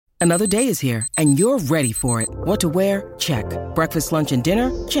Another day is here, and you're ready for it. What to wear? Check. Breakfast, lunch, and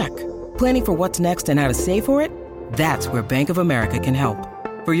dinner? Check. Planning for what's next and how to save for it? That's where Bank of America can help.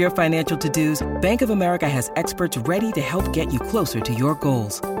 For your financial to-dos, Bank of America has experts ready to help get you closer to your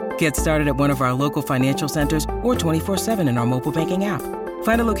goals. Get started at one of our local financial centers or 24/7 in our mobile banking app.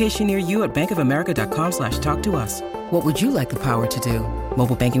 Find a location near you at bankofamerica.com/talktous. What would you like the power to do?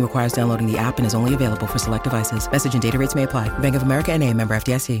 Mobile banking requires downloading the app and is only available for select devices. Message and data rates may apply. Bank of America N.A., member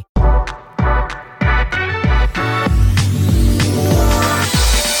FDIC.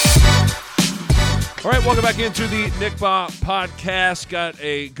 All right, welcome back into the Nick Bahe podcast. Got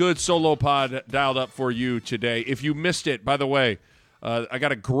a good solo pod dialed up for you today. If you missed it, by the way, I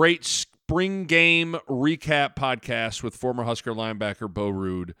got a great spring game recap podcast with former Husker linebacker Bo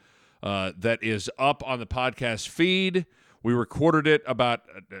Ruud that is up on the podcast feed. We recorded it about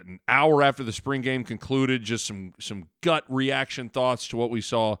an hour after the spring game concluded, just some gut reaction thoughts to what we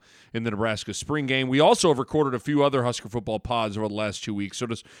saw in the Nebraska spring game. We also have recorded a few other Husker football pods over the last 2 weeks, so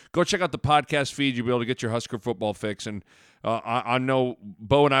just go check out the podcast feed. You'll be able to get your Husker football fix, and I know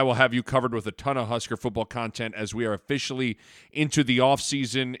Bo and I will have you covered with a ton of Husker football content as we are officially into the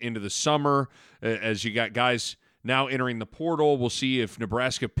offseason, into the summer, as you got guys now entering the portal. We'll see if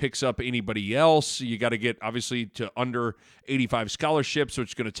Nebraska picks up anybody else. You got to get, obviously, to under 85 scholarships, which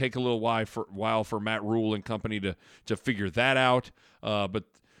is going to take a little while for Matt Rule and company to figure that out. But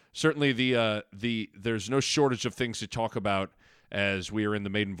certainly there's no shortage of things to talk about as we are in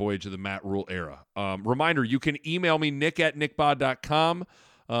the maiden voyage of the Matt Rule era. Reminder, you can email me, nick@nickbahe.com.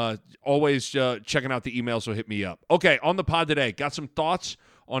 Always checking out the emails, so hit me up. Okay, on the pod today, got some thoughts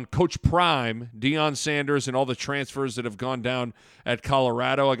on Coach Prime, Deion Sanders, and all the transfers that have gone down at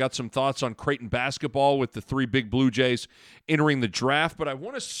Colorado. I got some thoughts on Creighton basketball with the 3 big Bluejays entering the draft, but I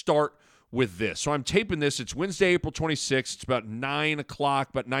want to start with this. So I'm taping this. It's Wednesday, April 26th. It's about 9 o'clock,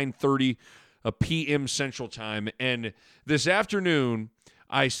 about 9:30 p.m. Central Time. And this afternoon,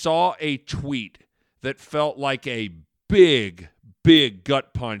 I saw a tweet that felt like a big, big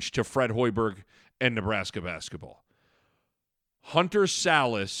gut punch to Fred Hoiberg and Nebraska basketball. Hunter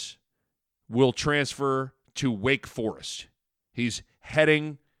Sallis will transfer to Wake Forest. He's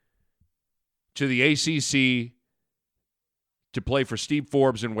heading to the ACC to play for Steve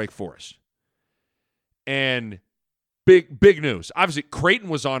Forbes in Wake Forest. And big news. Obviously, Creighton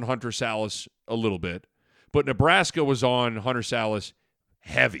was on Hunter Sallis a little bit, but Nebraska was on Hunter Sallis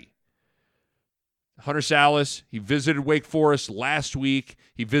heavy. Hunter Sallis, he visited Wake Forest last week.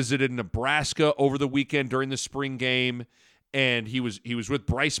 He visited Nebraska over the weekend during the spring game. And he was with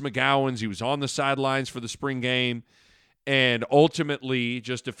Bryce McGowens. He was on the sidelines for the spring game. And ultimately,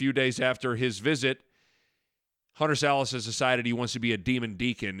 just a few days after his visit, Hunter Sallis has decided he wants to be a Demon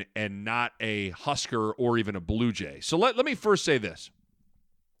Deacon and not a Husker or even a Blue Jay. So let me first say this.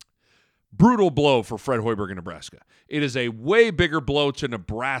 Brutal blow for Fred Hoiberg in Nebraska. It is a way bigger blow to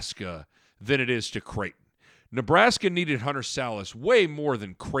Nebraska than it is to Creighton. Nebraska needed Hunter Sallis way more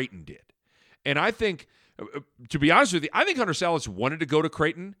than Creighton did. And I think, to be honest with you, I think Hunter Sallis wanted to go to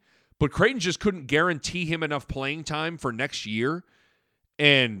Creighton, but Creighton just couldn't guarantee him enough playing time for next year.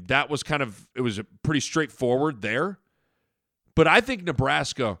 And that was it was pretty straightforward there. But I think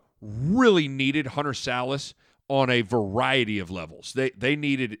Nebraska really needed Hunter Sallis on a variety of levels. They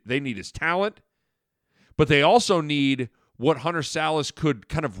need his talent, but they also need what Hunter Sallis could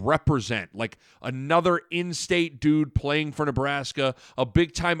kind of represent, like another in-state dude playing for Nebraska, a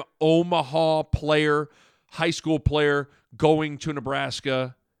big-time Omaha player, high school player going to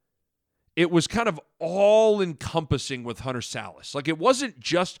Nebraska. It was kind of all-encompassing with Hunter Sallis. Like, it wasn't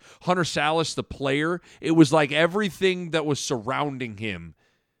just Hunter Sallis, the player. It was like everything that was surrounding him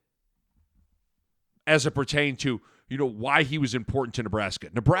as it pertained to, why he was important to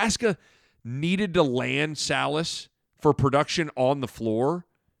Nebraska. Nebraska needed to land Sallis for production on the floor,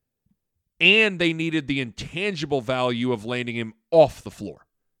 and they needed the intangible value of landing him off the floor.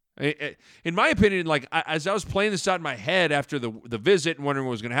 In my opinion, as I was playing this out in my head after the visit and wondering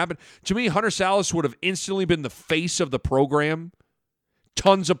what was going to happen, to me, Hunter Sallis would have instantly been the face of the program.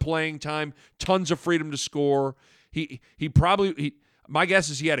 Tons of playing time, tons of freedom to score. My guess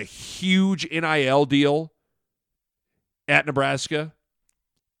is he had a huge NIL deal at Nebraska,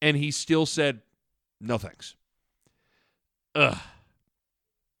 and he still said, no thanks.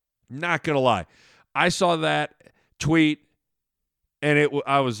 Not going to lie. I saw that tweet, and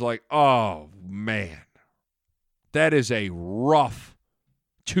I was like, oh, man. That is a rough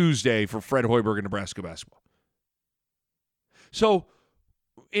Tuesday for Fred Hoiberg in Nebraska basketball. So,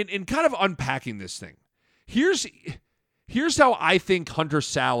 in kind of unpacking this thing, here's how I think Hunter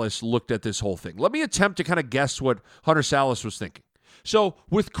Sallis looked at this whole thing. Let me attempt to kind of guess what Hunter Sallis was thinking. So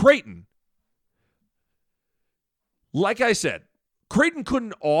with Creighton, like I said, Creighton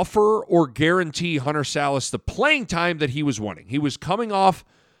couldn't offer or guarantee Hunter Sallis the playing time that he was wanting. He was coming off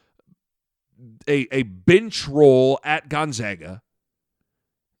a bench role at Gonzaga.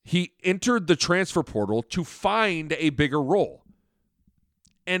 He entered the transfer portal to find a bigger role.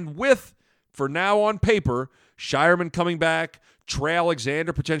 And with, for now on paper, Shireman coming back, Trey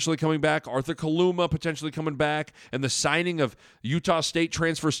Alexander potentially coming back, Arthur Kaluma potentially coming back, and the signing of Utah State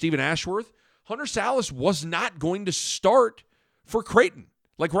transfer Stephen Ashworth, Hunter Sallis was not going to start for Creighton.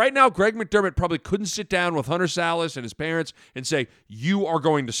 Like right now, Greg McDermott probably couldn't sit down with Hunter Sallis and his parents and say, you are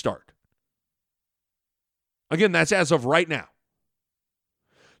going to start. Again, that's as of right now.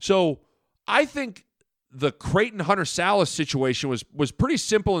 So I think the Creighton-Hunter Sallis situation was pretty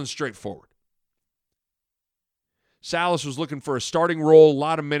simple and straightforward. Sallis was looking for a starting role, a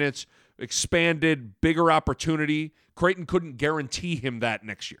lot of minutes, expanded, bigger opportunity. Creighton couldn't guarantee him that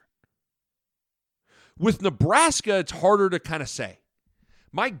next year. With Nebraska, it's harder to kind of say.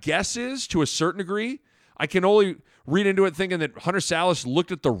 My guess is, to a certain degree, I can only read into it thinking that Hunter Sallis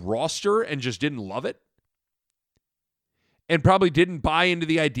looked at the roster and just didn't love it. And probably didn't buy into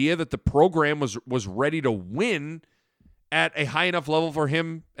the idea that the program was ready to win at a high enough level for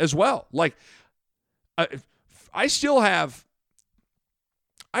him as well. Like, I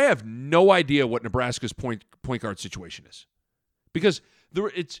have no idea what Nebraska's point guard situation is. Because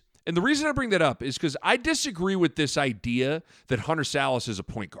and the reason I bring that up is because I disagree with this idea that Hunter Sallis is a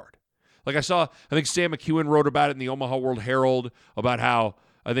point guard. Like I think Sam McEwen wrote about it in the Omaha World Herald about how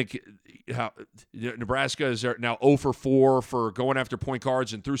Nebraska is now 0 for 4 for going after point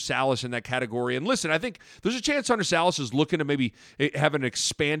guards and threw Sallis in that category. And listen, I think there's a chance Hunter Sallis is looking to maybe have an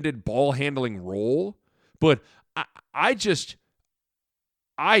expanded ball handling role, but I do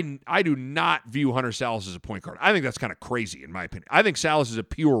not view Hunter Sallis as a point guard. I think that's kind of crazy in my opinion. I think Sallis is a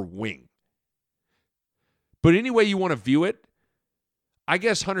pure wing. But any way you want to view it, I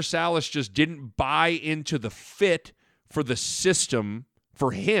guess Hunter Sallis just didn't buy into the fit for the system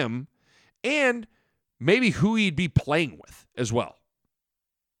for him and maybe who he'd be playing with as well.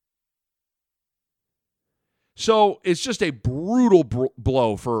 So it's just a brutal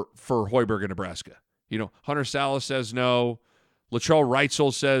blow for Hoiberg in Nebraska. You know, Hunter Sallis says no. Latrell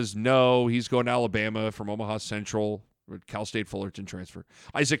Wrightsell says no. He's going to Alabama from Omaha Central, Cal State Fullerton transfer.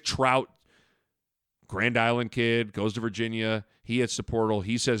 Isaac Trout, Grand Island kid, goes to Virginia. He hits the portal.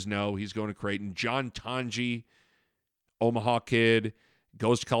 He says no. He's going to Creighton. John Tanji, Omaha kid,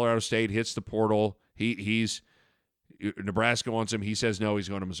 goes to Colorado State, hits the portal. He's Nebraska wants him. He says no. He's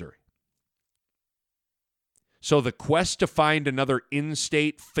going to Missouri. So the quest to find another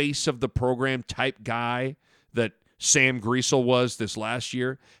in-state face of the program type guy that Sam Griesel was this last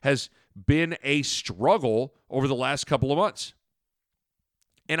year has been a struggle over the last couple of months.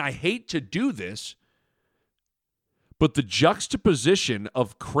 And I hate to do this, but the juxtaposition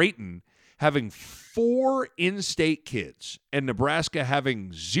of Creighton having 4 in-state kids and Nebraska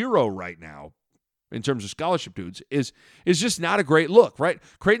having 0 right now in terms of scholarship dudes is just not a great look, right?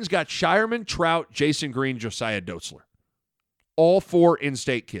 Creighton's got Shireman, Trout, Jason Green, Josiah Doetzler. All 4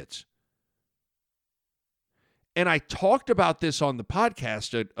 in-state kids. And I talked about this on the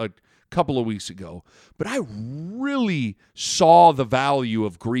podcast a couple of weeks ago, but I really saw the value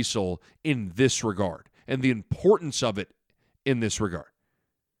of Griesel in this regard and the importance of it in this regard.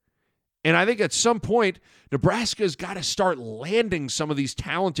 And I think at some point, Nebraska's got to start landing some of these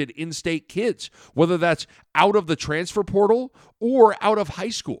talented in-state kids, whether that's out of the transfer portal or out of high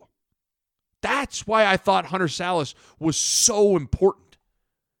school. That's why I thought Hunter Sallis was so important.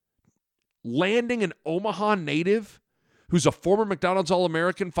 Landing an Omaha native who's a former McDonald's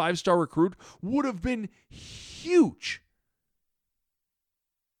All-American 5-star recruit would have been huge.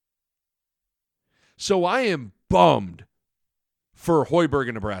 So I am bummed for Hoiberg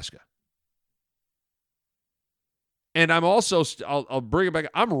in Nebraska. And I'm also, I'll bring it back,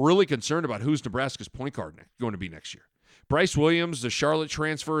 I'm really concerned about who's Nebraska's point guard going to be next year. Bryce Williams, the Charlotte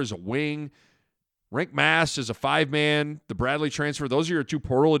transfer, is a wing. Rank Mass is a 5-man. The Bradley transfer, those are your 2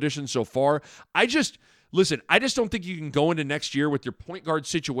 portal additions so far. I just don't think you can go into next year with your point guard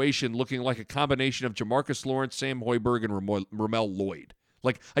situation looking like a combination of Jamarcus Lawrence, Sam Hoiberg, and Ramel Lloyd.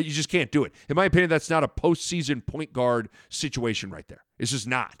 Like, you just can't do it. In my opinion, that's not a postseason point guard situation right there. It's just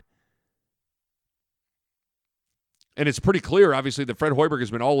not. And it's pretty clear, obviously, that Fred Hoiberg has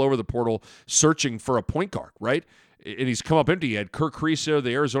been all over the portal searching for a point guard, right? And he's come up empty. He had Kirk Kriisa,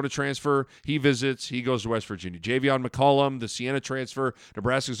 the Arizona transfer. He visits. He goes to West Virginia. Javion McCollum, the Siena transfer.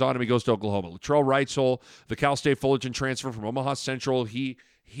 Nebraska's on him. He goes to Oklahoma. Latrell Wrightsell, the Cal State Fullerton transfer from Omaha Central.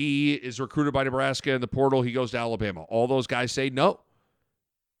 He is recruited by Nebraska in the portal. He goes to Alabama. All those guys say no.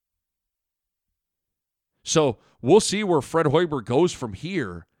 So we'll see where Fred Hoiberg goes from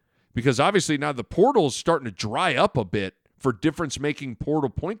here, because obviously now the portal's starting to dry up a bit for difference-making portal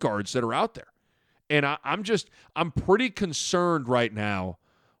point guards that are out there. And I'm pretty concerned right now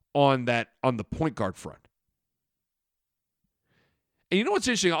on the point guard front. And you know what's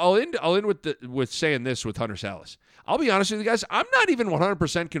interesting? I'll end with saying this with Hunter Sallis. I'll be honest with you guys, I'm not even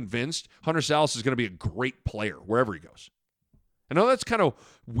 100% convinced Hunter Sallis is going to be a great player wherever he goes. I know that's kind of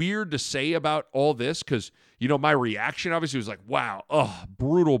weird to say about all this because, my reaction obviously was like, wow,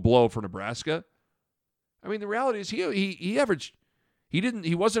 brutal blow for Nebraska. I mean, the reality is he averaged,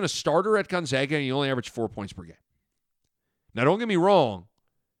 he wasn't a starter at Gonzaga, and he only averaged 4 points per game. Now, don't get me wrong.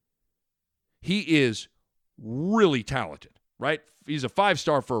 He is really talented, right? He's a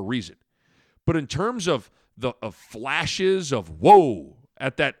 5-star for a reason. But in terms of flashes of whoa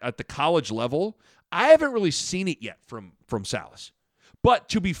at the college level, I haven't really seen it yet from Sallis. But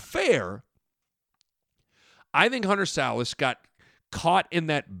to be fair, I think Hunter Sallis got caught in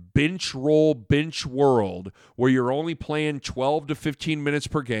that bench world where you're only playing 12 to 15 minutes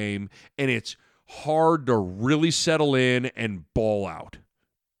per game, and it's hard to really settle in and ball out.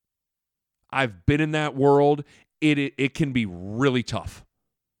 I've been in that world. It can be really tough.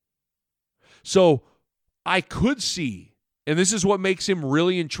 So I could see, and this is what makes him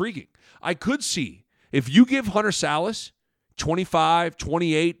really intriguing, I could see if you give Hunter Sallis 25,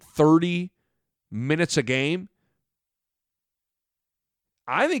 28, 30 minutes a game,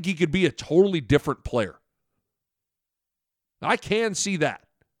 I think he could be a totally different player. I can see that.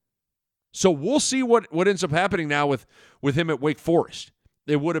 So we'll see what ends up happening now with him at Wake Forest.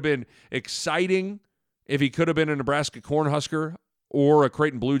 It would have been exciting if he could have been a Nebraska Cornhusker or a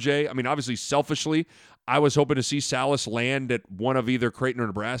Creighton Blue Jay. I mean, obviously, selfishly, I was hoping to see Sallis land at one of either Creighton or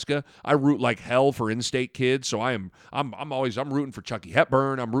Nebraska. I root like hell for in-state kids, so I'm rooting for Chucky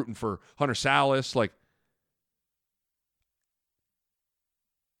Hepburn. I'm rooting for Hunter Sallis. Like,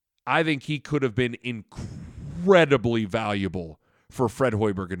 I think he could have been incredibly valuable for Fred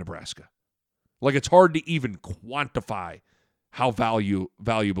Hoiberg in Nebraska. Like, it's hard to even quantify how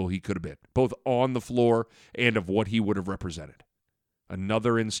valuable he could have been, both on the floor and of what he would have represented.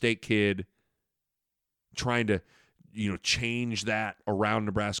 Another in-state kid trying to, change that around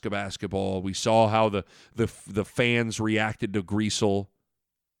Nebraska basketball. We saw how the fans reacted to Griesel.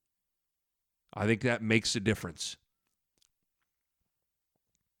 I think that makes a difference.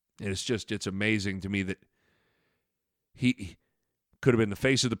 And it's amazing to me that he could have been the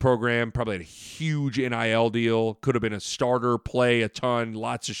face of the program, probably had a huge NIL deal, could have been a starter, play a ton,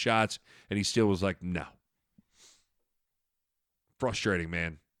 lots of shots, and he still was like, no. Frustrating,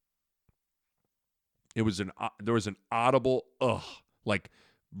 man. There was an audible,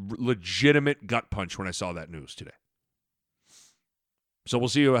 legitimate gut punch when I saw that news today. So we'll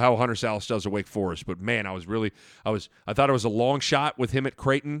see how Hunter Sallis does at Wake Forest. But man, I thought it was a long shot with him at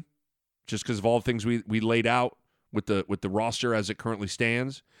Creighton, just because of all the things we laid out with the roster as it currently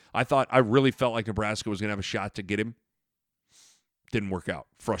stands. I really felt like Nebraska was going to have a shot to get him. Didn't work out.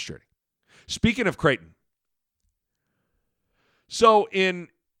 Frustrating. Speaking of Creighton, so in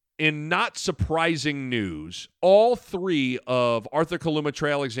not surprising news, all three of Arthur Kaluma,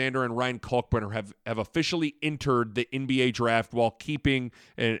 Trey Alexander, and Ryan Kalkbrenner have officially entered the NBA draft while keeping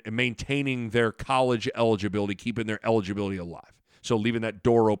and maintaining their college eligibility, keeping their eligibility alive. So leaving that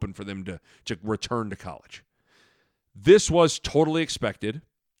door open for them to return to college. This was totally expected.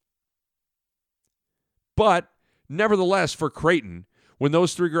 But nevertheless, for Creighton, when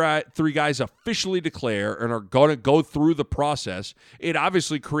those three guys officially declare and are going to go through the process, it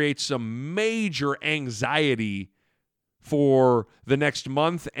obviously creates some major anxiety for the next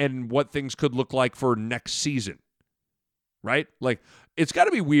month and what things could look like for next season, right? Like, it's got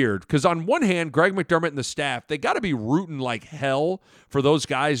to be weird because on one hand, Greg McDermott and the staff, they got to be rooting like hell for those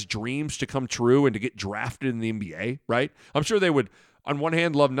guys' dreams to come true and to get drafted in the NBA, right? I'm sure they would, on one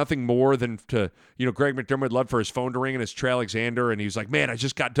hand, love nothing more than to, Greg McDermott would love for his phone to ring and it's Trey Alexander, and he's like, man, I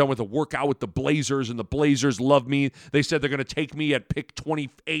just got done with a workout with the Blazers, and the Blazers love me. They said they're going to take me at pick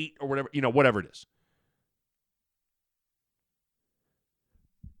 28 or whatever, whatever it is.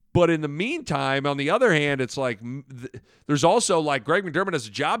 But in the meantime, on the other hand, it's like there's also like Greg McDermott has a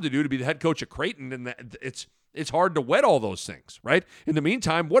job to do to be the head coach at Creighton, and it's hard to wed all those things, right? In the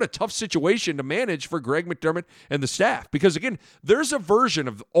meantime, what a tough situation to manage for Greg McDermott and the staff. Because, again, there's a version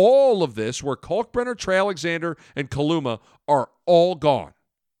of all of this where Kalkbrenner, Trey Alexander, and Kaluma are all gone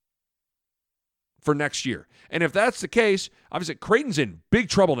for next year. And if that's the case, obviously Creighton's in big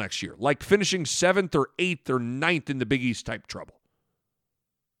trouble next year, like finishing 7th or 8th or 9th in the Big East type trouble.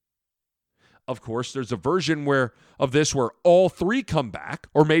 of course, there's a version of this where all three come back,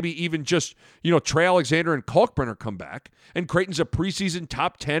 or maybe even just, Trey Alexander and Kalkbrenner come back, and Creighton's a preseason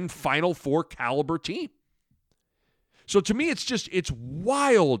top 10 Final Four caliber team. So to me, it's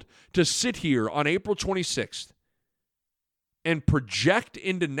wild to sit here on April 26th and project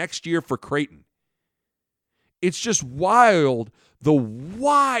into next year for Creighton. It's just wild, the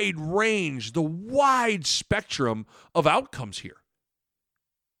wide range, the wide spectrum of outcomes here.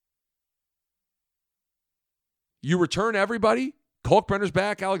 You return everybody. Kalkbrenner's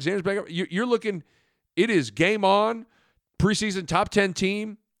back. Alexander's back. You're looking, it is game on, preseason top 10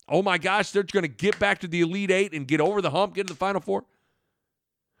 team. Oh my gosh, they're going to get back to the Elite Eight and get over the hump, get to the Final Four.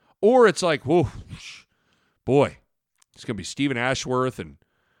 Or it's like, whoa, boy, it's going to be Stephen Ashworth and,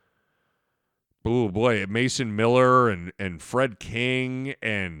 oh boy, Mason Miller and Fred King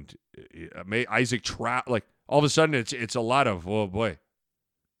and Isaac Trout. Like, all of a sudden, it's a lot of, oh boy.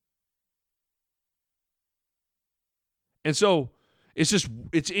 And so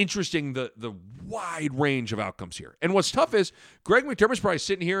it's interesting the wide range of outcomes here. And what's tough is Greg McDermott's probably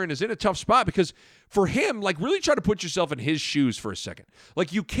sitting here and is in a tough spot because for him, like, really try to put yourself in his shoes for a second.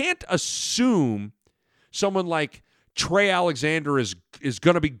 Like, you can't assume someone like Trey Alexander is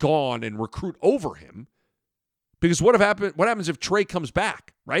going to be gone and recruit over him, because what happens if Trey comes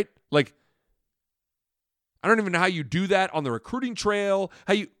back, right? Like, I don't even know how you do that on the recruiting trail.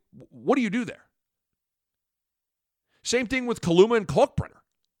 What do you do there? Same thing with Kaluma and Kalkbrenner.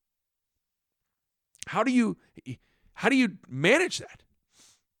 How do you manage that?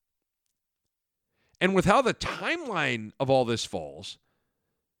 And with how the timeline of all this falls,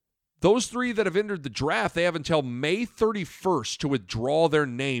 those three that have entered the draft, they have until May 31st to withdraw their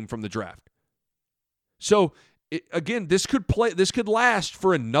name from the draft. So, again, this could last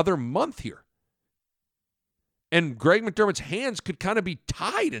for another month here. And Greg McDermott's hands could kind of be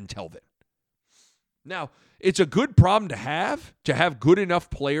tied until then. Now, it's a good problem to have good enough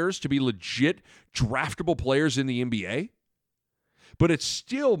players to be legit draftable players in the NBA, but it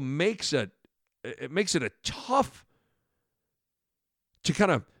still makes it a tough to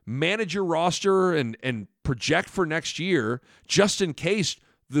kind of manage your roster and project for next year, just in case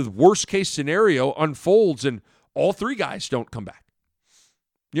the worst case scenario unfolds and all three guys don't come back.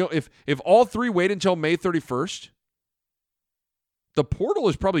 If all three wait until May 31st, the portal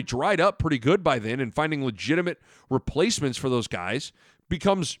is probably dried up pretty good by then, and finding legitimate replacements for those guys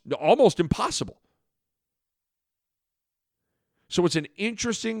becomes almost impossible. So it's an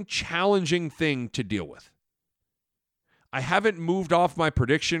interesting, challenging thing to deal with. I haven't moved off my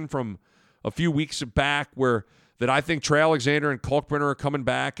prediction from a few weeks back that I think Trey Alexander and Kalkbrenner are coming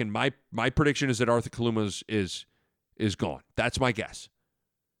back, and my prediction is that Arthur Kaluma is gone. That's my guess.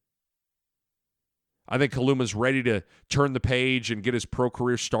 I think Kaluma's ready to turn the page and get his pro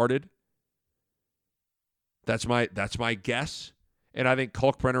career started. That's my guess. And I think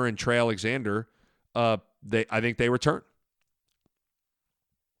Kalkbrenner and Trey Alexander, I think they return.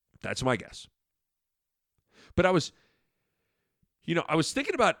 That's my guess. But I was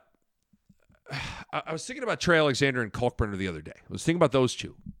thinking about Trey Alexander and Kalkbrenner the other day. I was thinking about those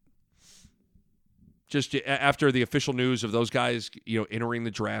two. Just after the official news of those guys, entering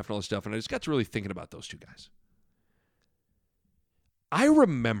the draft and all this stuff, and I just got to really thinking about those two guys. I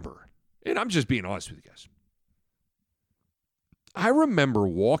remember, and I'm just being honest with you guys, I remember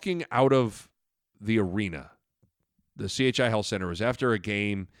walking out of the arena, the CHI Health Center. It was after a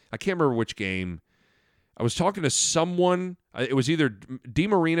game. I can't remember which game. I was talking to someone. It was either Matt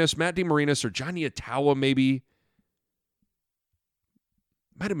DeMarinis, or Johnny Atawa, maybe.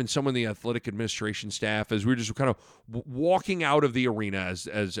 Might have been someone in the athletic administration staff, as we were just kind of walking out of the arena as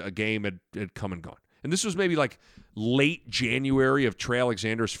a game had come and gone. And this was maybe like late January of Trey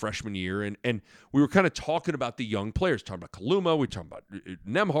Alexander's freshman year. And we were kind of talking about the young players, talking about Kaluma, we were talking about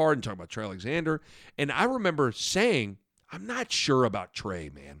Nembhard, and talking about Trey Alexander. And I remember saying, I'm not sure about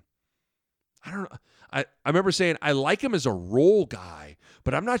Trey, man. I don't know. I remember saying, I like him as a role guy,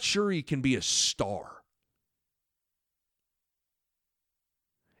 but I'm not sure he can be a star.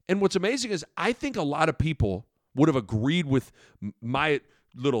 And what's amazing is I think a lot of people would have agreed with my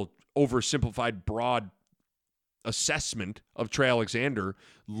little oversimplified, broad assessment of Trey Alexander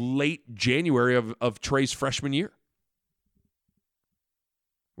late January of Trey's freshman year.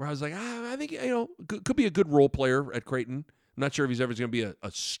 Where I was like, I think, could be a good role player at Creighton. I'm not sure if he's ever going to be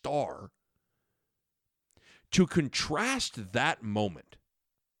a star. To contrast that moment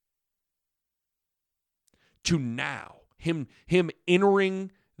to now, him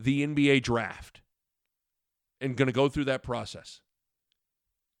entering the NBA draft and going to go through that process.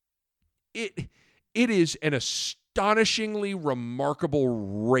 It is an astonishingly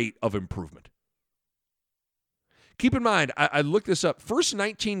remarkable rate of improvement. keep in mind, I looked this up. First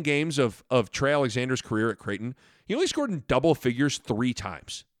 19 games of Trey Alexander's career at Creighton, he only scored in double figures 3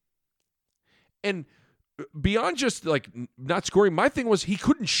 times. And beyond just like not scoring, my thing was he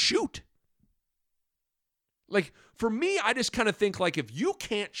couldn't shoot. Like for me, I just kind of think like if you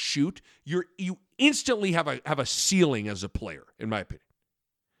can't shoot, you instantly have a ceiling as a player, in my opinion.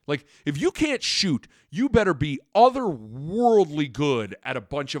 Like if you can't shoot, you better be otherworldly good at a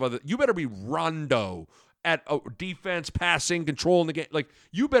bunch of other. You better be Rondo at defense, passing, controlling the game. Like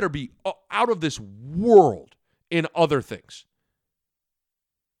you better be out of this world in other things.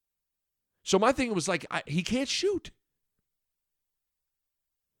 So my thing was like he can't shoot.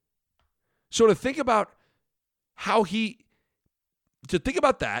 So to think about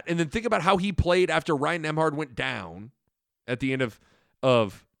that, and then think about how he played after Ryan Nembhard went down at the end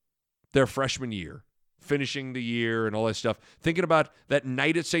of their freshman year, finishing the year and all that stuff. Thinking about that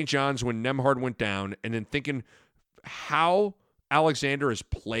night at St. John's when Nembhard went down, and then thinking how Alexander has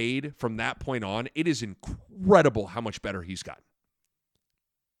played from that point on. It is incredible how much better he's gotten.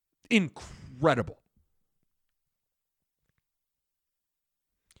 Incredible.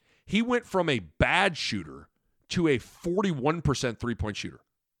 He went from a bad shooter to a 41% three-point shooter.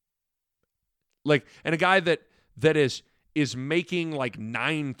 Like, and a guy that is making like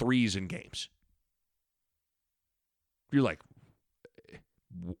 9 threes in games. You're like,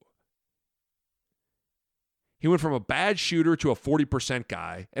 he went from a bad shooter to a 40%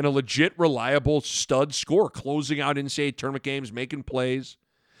 guy and a legit reliable stud scorer, closing out NCAA tournament games, making plays.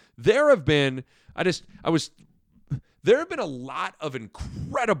 There have been a lot of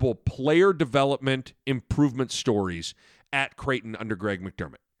incredible player development improvement stories at Creighton under Greg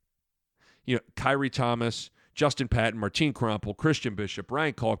McDermott. You know, Kyrie Thomas, Justin Patton, Martine Krompel, Christian Bishop,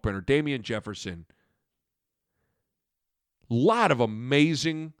 Ryan Kalkbrenner, Damian Jefferson. A lot of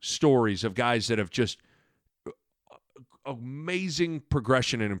amazing stories of guys that have just amazing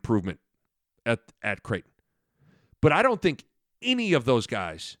progression and improvement at Creighton. But I don't think any of those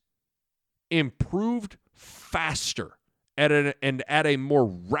guys improved faster at a more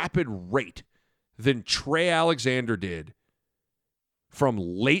rapid rate than Trey Alexander did from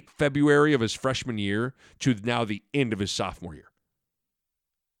late February of his freshman year to now the end of his sophomore year.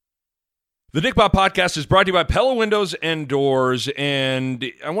 The Nick Bob Podcast is brought to you by Pella Windows and Doors, and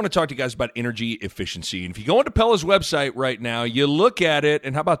I want to talk to you guys about energy efficiency. And if you go into Pella's website right now, you look at it,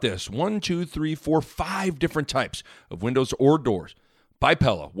 and how about this? 1, 2, 3, 4, 5 different types of windows or doors by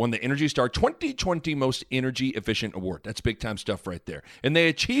Pella won the Energy Star 2020 Most Energy Efficient Award. That's big-time stuff right there. And they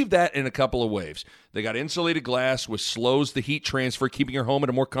achieved that in a couple of ways. They got insulated glass, which slows the heat transfer, keeping your home at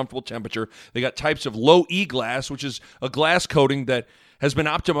a more comfortable temperature. They got types of low-E glass, which is a glass coating that has been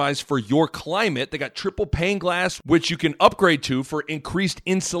optimized for your climate. They got triple pane glass, which you can upgrade to for increased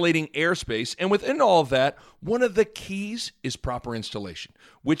insulating airspace. And within all of that, one of the keys is proper installation,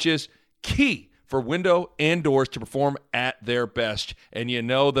 which is key for window and doors to perform at their best. And you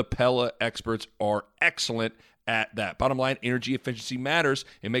know the Pella experts are excellent at that. Bottom line, energy efficiency matters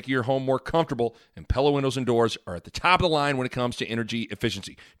in making your home more comfortable, and Pella windows and doors are at the top of the line when it comes to energy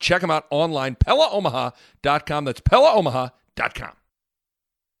efficiency. Check them out online, PellaOmaha.com. That's PellaOmaha.com.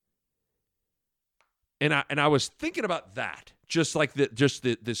 And I was thinking about that, just like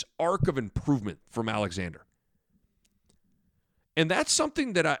this arc of improvement from Alexander. And that's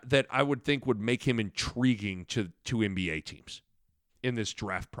something that I would think would make him intriguing to NBA teams in this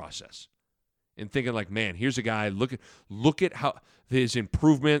draft process. And thinking like, man, here's a guy, look at how his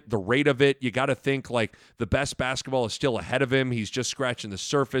improvement, the rate of it. You got to think like the best basketball is still ahead of him. He's just scratching the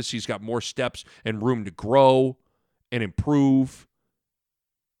surface. He's got more steps and room to grow and improve.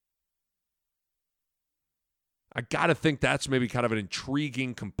 I got to think that's maybe kind of an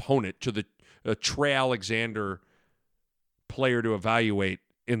intriguing component to the Trey Alexander player to evaluate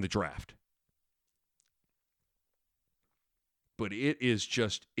in the draft. But it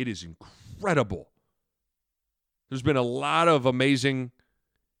is incredible. There's been a lot of amazing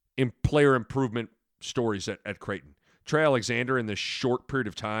player improvement stories at Creighton. Trey Alexander in this short period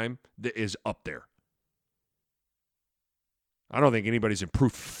of time is up there. I don't think anybody's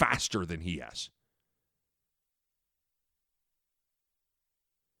improved faster than he has.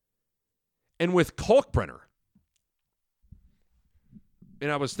 And with Kalkbrenner,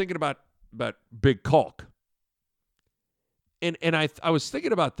 and I was thinking about Big Kalk. And I was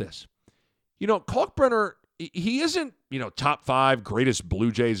thinking about this. You know, Kalkbrenner, he isn't, top 5 greatest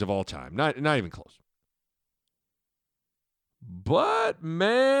Blue Jays of all time. Not even close. But,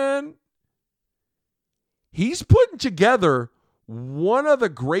 man, he's putting together one of the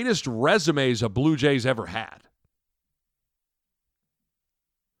greatest resumes a Blue Jays ever had.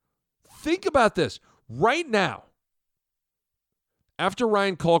 Think about this. Right now, After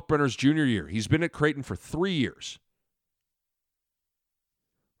Ryan Kalkbrenner's junior year, he's been at Creighton for 3 years.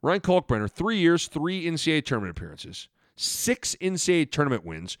 Ryan Kalkbrenner, 3 years, 3 NCAA tournament appearances, 6 NCAA tournament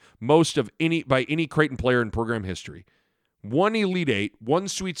wins, most of by any Creighton player in program history, 1 Elite Eight, 1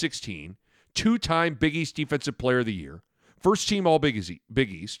 Sweet 16, 2-time Big East Defensive Player of the Year, first team All Big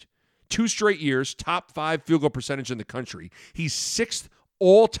East, 2 straight years, top 5 field goal percentage in the country. He's 6th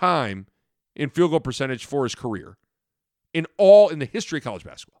all-time in field goal percentage for his career in the history of college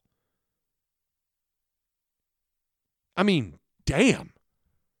basketball. I mean, damn.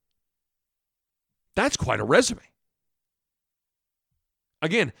 That's quite a resume.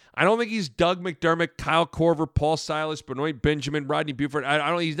 Again, I don't think he's Doug McDermott, Kyle Korver, Paul Silas, Benoit Benjamin, Rodney Buford. I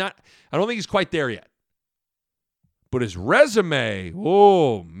don't think he's quite there yet. But his resume,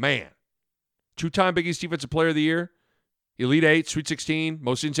 oh man. 2-time Big East Defensive Player of the Year, Elite Eight, Sweet 16,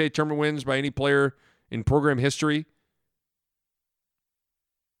 most NCAA tournament wins by any player in program history.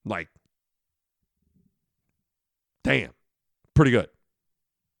 Like, damn, pretty good.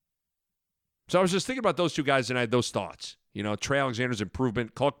 So I was just thinking about those two guys and I had those thoughts. You know, Trey Alexander's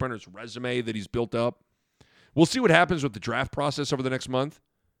improvement, Kalkbrenner's resume that he's built up. We'll see what happens with the draft process over the next month.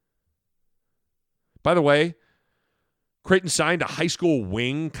 By the way, Creighton signed a high school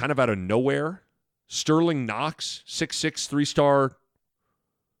wing kind of out of nowhere. Sterling Knox, 6'6", 3-star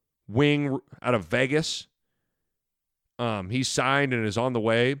wing out of Vegas. He's signed and is on the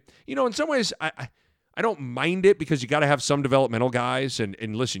way. You know, in some ways, I don't mind it because you got to have some developmental guys.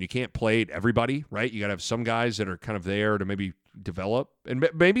 And listen, you can't play everybody, right? You got to have some guys that are kind of there to maybe develop. And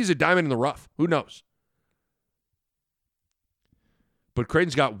maybe he's a diamond in the rough. Who knows? But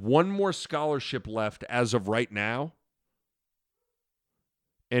Creighton's got one more scholarship left as of right now.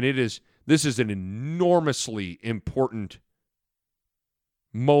 And this is an enormously important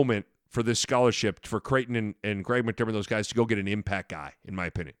moment for this scholarship for Creighton and Greg McDermott, those guys, to go get an impact guy, in my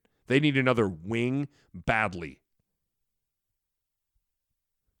opinion. They need another wing badly.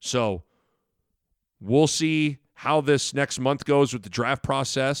 So we'll see how this next month goes with the draft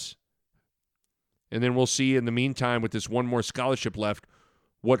process. And then we'll see in the meantime, with this one more scholarship left,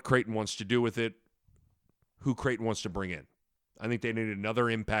 what Creighton wants to do with it, who Creighton wants to bring in. I think they need another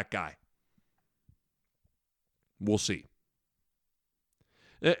impact guy. We'll see.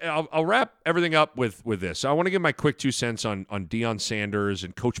 I'll wrap everything up with this. I want to give my quick 2 cents on Deion Sanders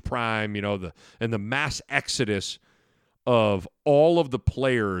and Coach Prime, you know, the mass exodus of all of the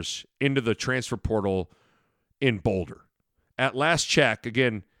players into the transfer portal in Boulder. At last check,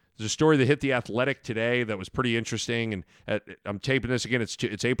 again, there's a story that hit The Athletic today that was pretty interesting, and I'm taping this again.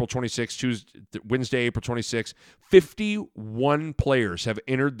 It's April 26th, Wednesday, April 26th. 51 players have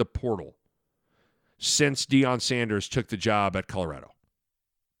entered the portal since Deion Sanders took the job at Colorado.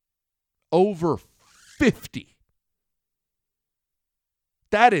 Over 50.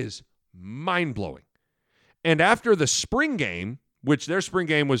 That is mind-blowing. And after the spring game, which their spring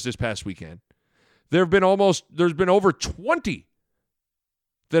game was this past weekend, there's been over 20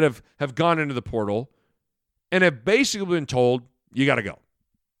 that have gone into the portal and have basically been told, you got to go.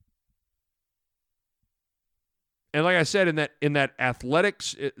 And like I said, in that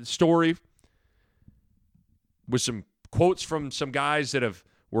athletics story, with some quotes from some guys that have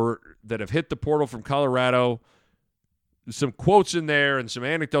hit the portal from Colorado, some quotes in there and some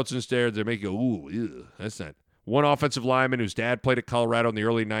anecdotes in there that make you go, ooh, ew, that's not. One offensive lineman whose dad played at Colorado in the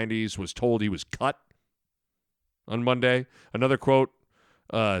early 90s was told he was cut on Monday. Another quote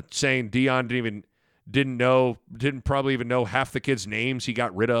saying Deion didn't probably even know half the kids' names he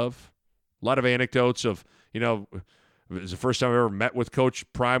got rid of. A lot of anecdotes of, you know, it was the first time I ever met with Coach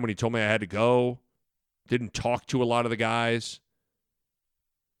Prime when he told me I had to go. Didn't talk to a lot of the guys.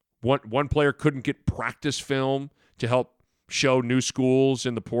 One player couldn't get practice film to help show new schools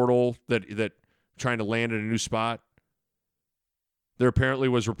in the portal that trying to land in a new spot. There apparently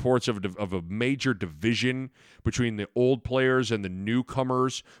was reports of a major division between the old players and the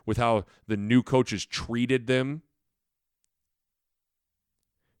newcomers with how the new coaches treated them.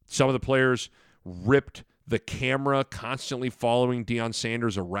 Some of the players ripped the camera constantly following Deion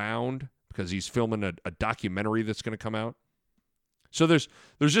Sanders around because he's filming a documentary that's going to come out. So there's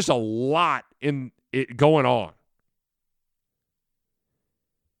just a lot in it going on.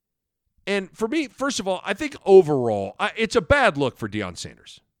 And for me, first of all, I think overall, it's a bad look for Deion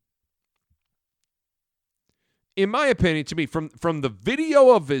Sanders. In my opinion, to me, from the video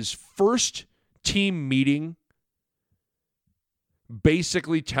of his first team meeting,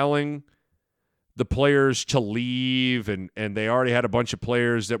 basically telling the players to leave, and they already had a bunch of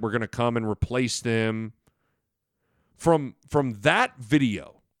players that were going to come and replace them. From that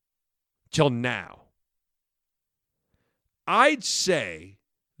video till now, I'd say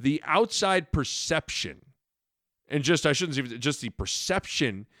the outside perception, and just the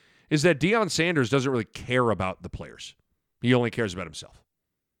perception, is that Deion Sanders doesn't really care about the players. He only cares about himself.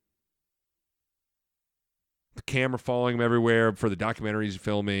 The camera following him everywhere for the documentary he's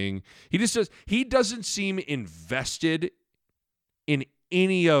filming. He doesn't seem invested in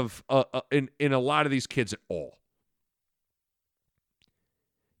any of in a lot of these kids at all.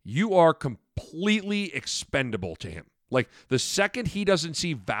 You are completely expendable to him. Like, the second he doesn't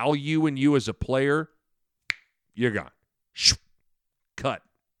see value in you as a player, you're gone. Cut.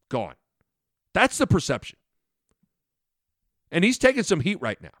 Gone. That's the perception. And he's taking some heat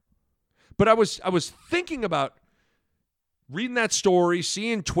right now. But I was thinking about reading that story,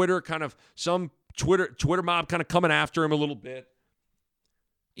 seeing Twitter, kind of some Twitter mob kind of coming after him a little bit.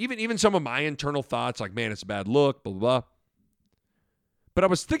 Even some of my internal thoughts, like, man, it's a bad look, blah, blah, blah. But I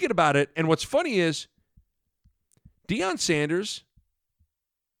was thinking about it, and what's funny is Deion Sanders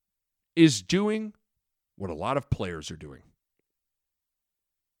is doing what a lot of players are doing.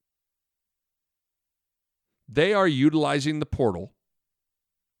 They are utilizing the portal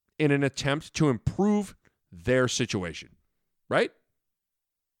in an attempt to improve their situation, right?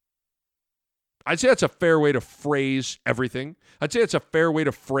 I'd say that's a fair way to phrase everything. I'd say it's a fair way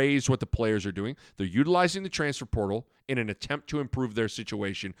to phrase what the players are doing. They're utilizing the transfer portal in an attempt to improve their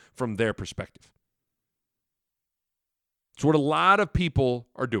situation from their perspective. It's what a lot of people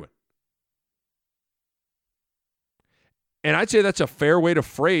are doing. And I'd say that's a fair way to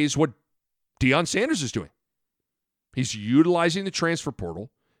phrase what Deion Sanders is doing. He's utilizing the transfer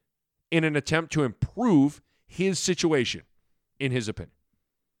portal in an attempt to improve his situation, in his opinion.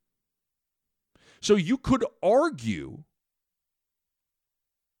 So you could argue,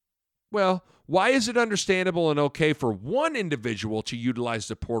 well, why is it understandable and okay for one individual to utilize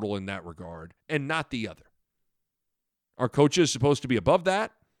the portal in that regard and not the other? Are coaches supposed to be above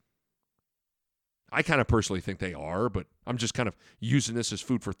that? I kind of personally think they are, but I'm just kind of using this as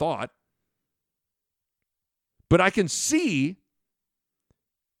food for thought. But I can see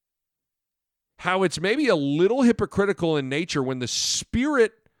how it's maybe a little hypocritical in nature when the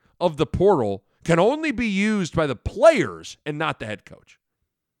spirit of the portal can only be used by the players and not the head coach.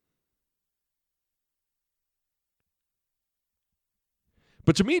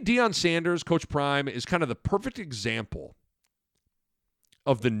 But to me, Deion Sanders, Coach Prime, is kind of the perfect example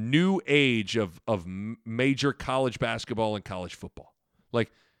of the new age of major college basketball and college football.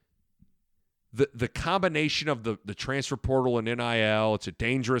 Like, the combination of the transfer portal and NIL, it's a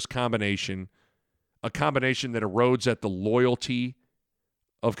dangerous combination, a combination that erodes at the loyalty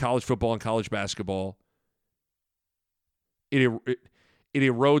of college football and college basketball. It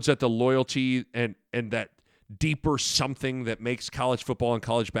erodes at the loyalty and that deeper something that makes college football and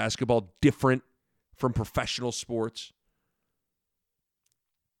college basketball different from professional sports.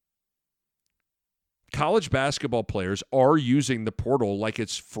 College basketball players are using the portal like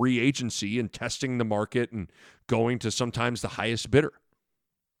it's free agency and testing the market and going to sometimes the highest bidder.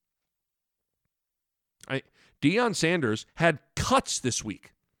 Deion Sanders had cuts this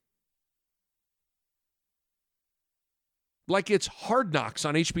week. Like it's Hard Knocks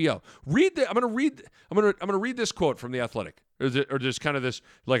on HBO. I'm going to read this quote from The Athletic, or just kind of this,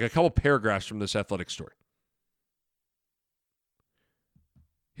 like a couple paragraphs from this Athletic story.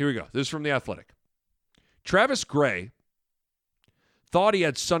 Here we go. This is from The Athletic. Travis Gray thought he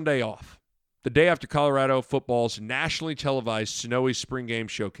had Sunday off, the day after Colorado football's nationally televised snowy spring game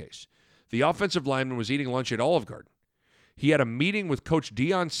showcase. The offensive lineman was eating lunch at Olive Garden. He had a meeting with Coach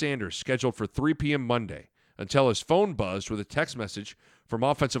Deion Sanders scheduled for 3 p.m. Monday until his phone buzzed with a text message from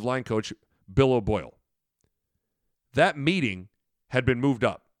offensive line coach Bill O'Boyle. That meeting had been moved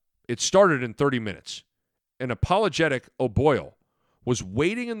up. It started in 30 minutes. An apologetic O'Boyle was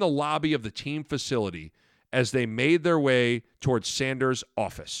waiting in the lobby of the team facility as they made their way towards Sanders'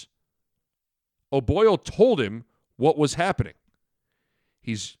 office. O'Boyle told him what was happening.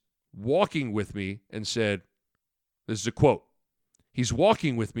 He's walking with me and said, this is a quote, he's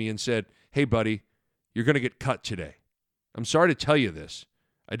walking with me and said, "Hey, buddy, you're going to get cut today. I'm sorry to tell you this.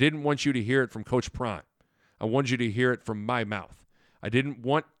 I didn't want you to hear it from Coach Prime. I wanted you to hear it from my mouth. I didn't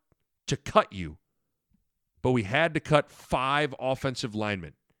want to cut you, but we had to cut 5 offensive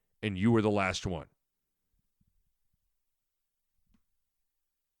linemen, and you were the last one."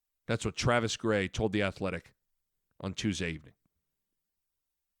 That's what Travis Gray told The Athletic on Tuesday evening.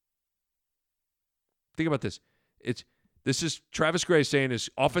 Think about this. This is Travis Gray saying his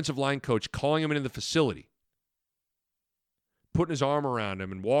offensive line coach calling him into the facility, putting his arm around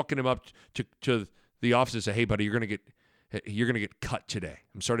him and walking him up to the office and say, "Hey, buddy, you're gonna get cut today.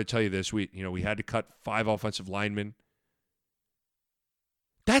 I'm sorry to tell you this. We had to cut 5 offensive linemen,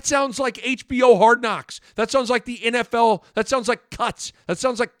 That sounds like HBO Hard Knocks. That sounds like the NFL. That sounds like Cuts. That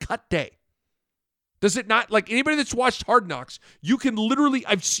sounds like Cut Day. Does it not? Like, anybody that's watched Hard Knocks, you can literally,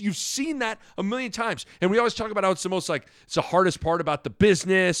 you've seen that a million times. And we always talk about how it's the most, like, it's the hardest part about the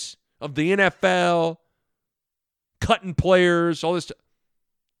business of the NFL, cutting players, all this stuff.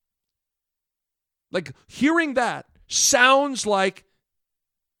 Like, hearing that sounds like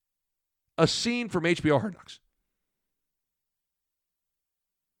a scene from HBO Hard Knocks.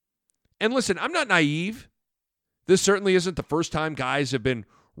 And listen, I'm not naive. This certainly isn't the first time guys have been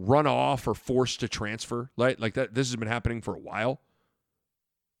run off or forced to transfer. Like that, this has been happening for a while.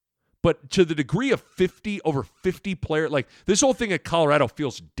 But to the degree of over 50 players, like this whole thing at Colorado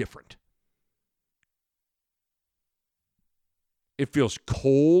feels different. It feels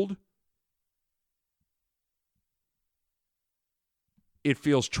cold. It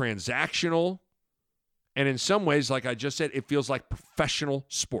feels transactional. And in some ways, like I just said, it feels like professional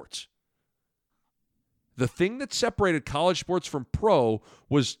sports. The thing that separated college sports from pro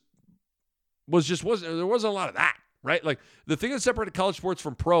wasn't there wasn't a lot of that, right? Like the thing that separated college sports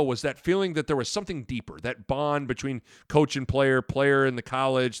from pro was that feeling that there was something deeper, that bond between coach and player and the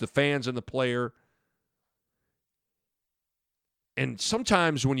college, the fans and the player. And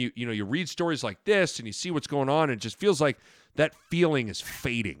sometimes when you read stories like this and you see what's going on, it just feels like that feeling is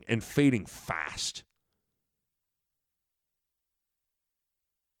fading and fading fast.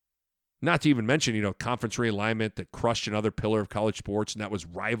 Not to even mention, conference realignment that crushed another pillar of college sports, and that was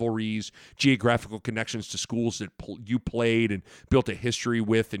rivalries, geographical connections to schools that you played and built a history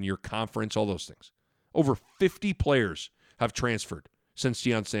with in your conference, all those things. Over 50 players have transferred since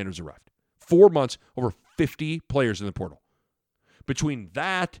Deion Sanders arrived. 4 months, over 50 players in the portal. Between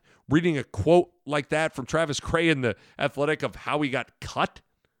that, reading a quote like that from Travis Gray in The Athletic of how he got cut,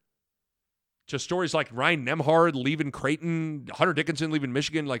 to stories like Ryan Nembhard leaving Creighton, Hunter Dickinson leaving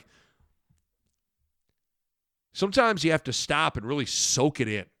Michigan, like, sometimes you have to stop and really soak it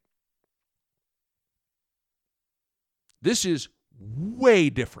in. This is way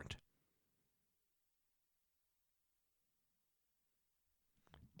different.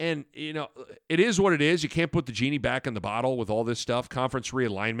 And, it is what it is. You can't put the genie back in the bottle with all this stuff. Conference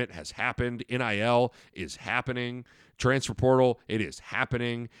realignment has happened. NIL is happening. Transfer portal, it is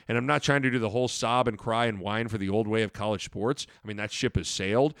happening. And I'm not trying to do the whole sob and cry and whine for the old way of college sports. I mean, that ship has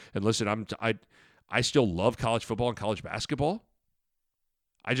sailed. And listen, I still love college football and college basketball.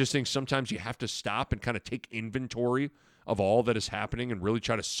 I just think sometimes you have to stop and kind of take inventory of all that is happening and really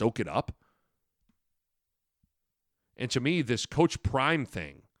try to soak it up. And to me, this Coach Prime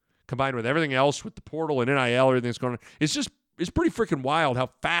thing, combined with everything else with the portal and NIL, everything that's going on, it's pretty freaking wild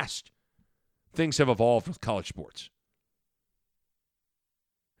how fast things have evolved with college sports.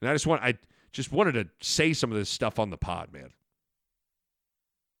 And I just wanted to say some of this stuff on the pod, man.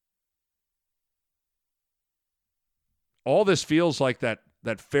 All this feels like that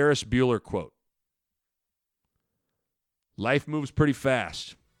Ferris Bueller quote. Life moves pretty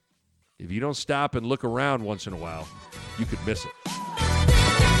fast. If you don't stop and look around once in a while, you could miss it.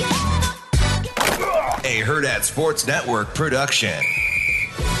 A Herd at Sports Network production.